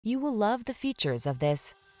You will love the features of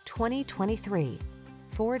this 2023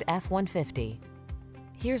 Ford F-150.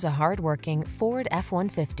 Here's a hard-working Ford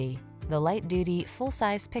F-150, the light-duty,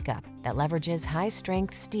 full-size pickup that leverages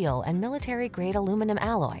high-strength steel and military-grade aluminum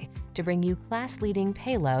alloy to bring you class-leading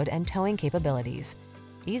payload and towing capabilities.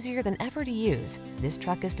 Easier than ever to use, this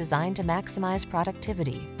truck is designed to maximize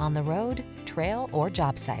productivity on the road, trail, or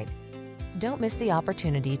job site. Don't miss the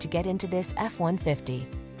opportunity to get into this F-150,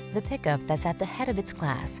 the pickup that's at the head of its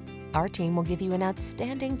class. Our team will give you an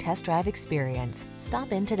outstanding test drive experience.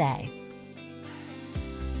 Stop in today.